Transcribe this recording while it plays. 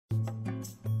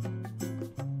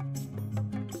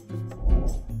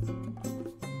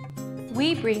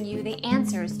we bring you the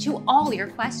answers to all your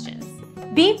questions.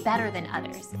 Be better than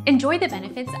others. Enjoy the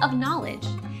benefits of knowledge.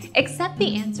 Accept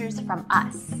the answers from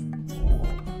us.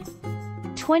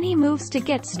 20 moves to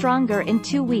get stronger in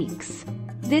 2 weeks.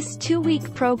 This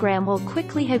 2-week program will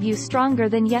quickly have you stronger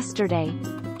than yesterday.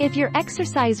 If your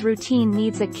exercise routine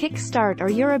needs a kickstart or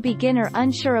you're a beginner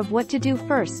unsure of what to do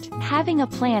first, having a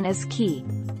plan is key.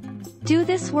 Do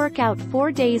this workout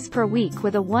 4 days per week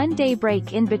with a 1-day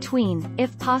break in between,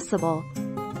 if possible.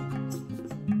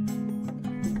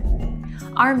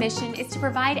 Our mission is to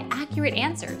provide accurate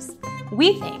answers.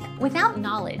 We think without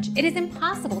knowledge, it is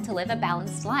impossible to live a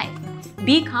balanced life.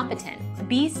 Be competent,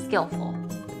 be skillful.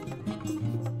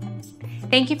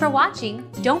 Thank you for watching.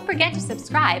 Don't forget to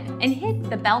subscribe and hit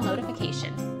the bell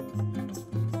notification.